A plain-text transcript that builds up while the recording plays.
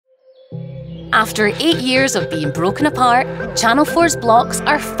After 8 years of being broken apart, Channel 4's blocks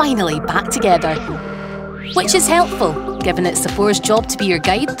are finally back together. Which is helpful, given it's the 4's job to be your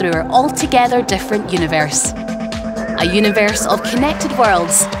guide through our altogether different universe. A universe of connected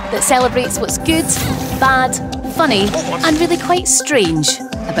worlds that celebrates what's good, bad, funny, and really quite strange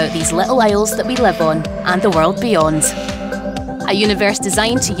about these little isles that we live on and the world beyond. A universe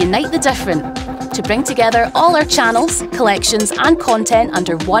designed to unite the different, to bring together all our channels, collections and content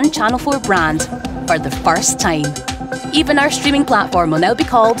under one Channel 4 brand for the first time. Even our streaming platform will now be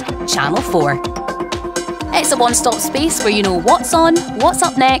called Channel 4. It's a one-stop space where you know what's on, what's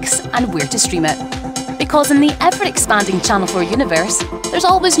up next and where to stream it. Because in the ever-expanding Channel 4 universe, there's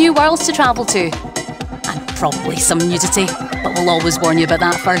always new worlds to travel to. And probably some nudity, but we'll always warn you about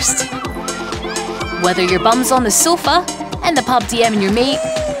that first. Whether your bum's on the sofa, in the pub DMing your mate,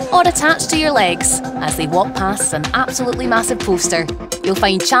 or attached to your legs as they walk past an absolutely massive poster, you'll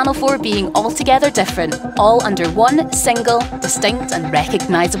find Channel 4 being altogether different, all under one single, distinct and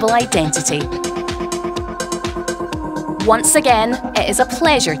recognisable identity. Once again, it is a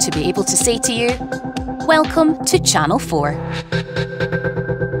pleasure to be able to say to you, welcome to Channel 4.